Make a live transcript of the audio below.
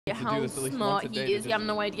idea how smart he is. You have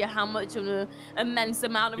no idea how much of an immense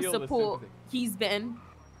amount of support he's been.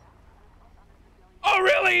 Oh,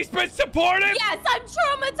 really? He's been supportive? Yes, I'm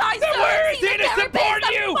traumatized. Then where is he to support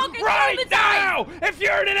you right now? If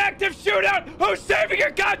you're in an active shootout, who's saving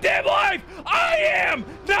your goddamn life? I am,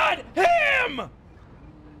 not him!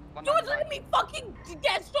 You would let me fucking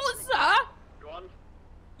get shot, sir?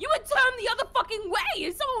 You would turn the other fucking way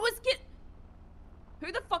if someone was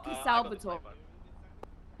Who the fuck is Salvatore?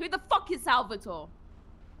 Who the fuck is Salvatore?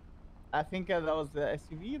 I think that was the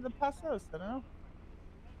SUV that passed us. I don't know.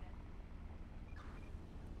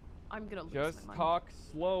 I'm gonna lose Just my mind. talk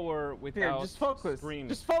slower without just focus. screaming.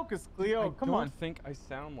 Just focus, Cleo. Come on. I don't think I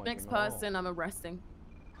sound like Next him at all. person, I'm arresting.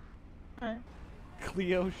 Alright.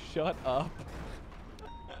 Cleo, shut up.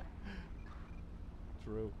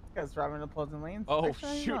 True. You guys driving in opposing lanes. Oh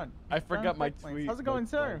Actually, shoot! I forgot my tweet. How's it going,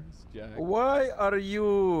 sir? Jack. Why are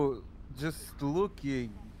you just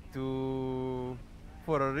looking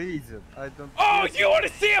for a reason? I don't. Oh, you want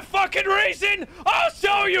to see a fucking reason? I'll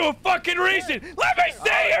show you a fucking reason. Let me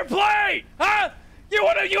see your plate, huh? You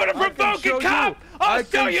wanna provoke a cop? I'll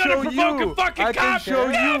show you how to provoke a fucking cop.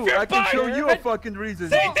 I can show you a fucking reason.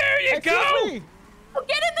 See, there you go. Oh,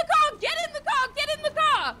 get in the car! Get in the car! Get in the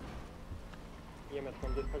car!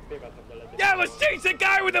 Yeah, let's chase a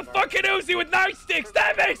guy with a fucking Uzi with nightsticks.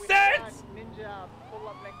 That makes sense. Ninja, pull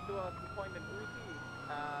up next to a deployment Uzi.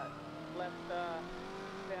 Left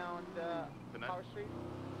down Power Street.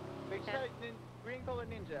 Big shot, green color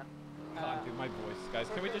Ninja. God, dude, my voice, guys.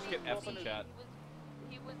 Can we just get F's in chat?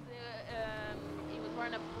 He was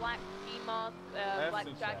wearing a black G-mask, black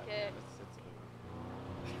jacket.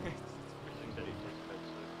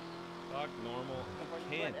 Talk normal.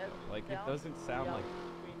 I can't. Like, it doesn't sound like.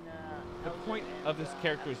 The point of this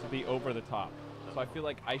character is to be over the top. So I feel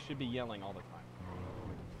like I should be yelling all the time.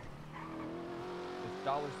 It's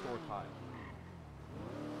dollar store Kyle.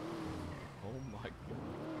 Oh my god.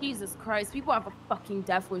 Jesus Christ, people have a fucking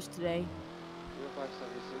death wish today.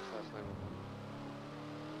 0576 last night.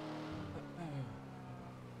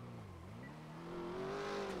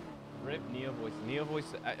 Rip Neo voice. Neo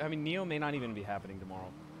voice. I mean, Neo may not even be happening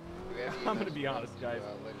tomorrow. I'm gonna be honest, guys.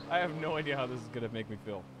 I have no idea how this is gonna make me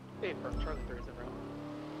feel. Hey, for truck there's a round.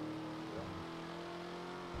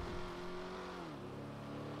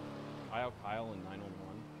 Kyle and 911.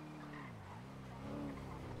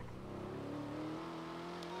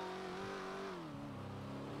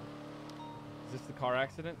 Is this the car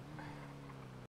accident?